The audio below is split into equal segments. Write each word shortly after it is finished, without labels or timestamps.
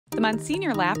The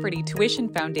Monsignor Lafferty Tuition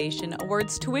Foundation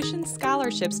awards tuition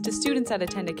scholarships to students that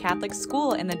attend a Catholic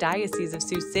school in the Diocese of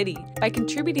Sioux City. By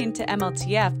contributing to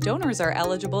MLTF, donors are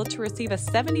eligible to receive a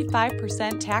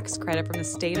 75% tax credit from the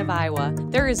state of Iowa.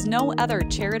 There is no other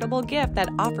charitable gift that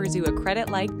offers you a credit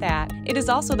like that. It is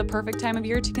also the perfect time of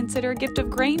year to consider a gift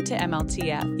of grain to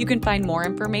MLTF. You can find more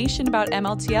information about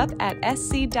MLTF at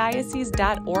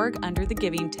scdiocese.org under the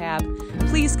Giving tab.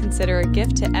 Please consider a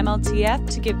gift to MLTF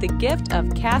to give the gift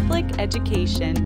of Catholic education.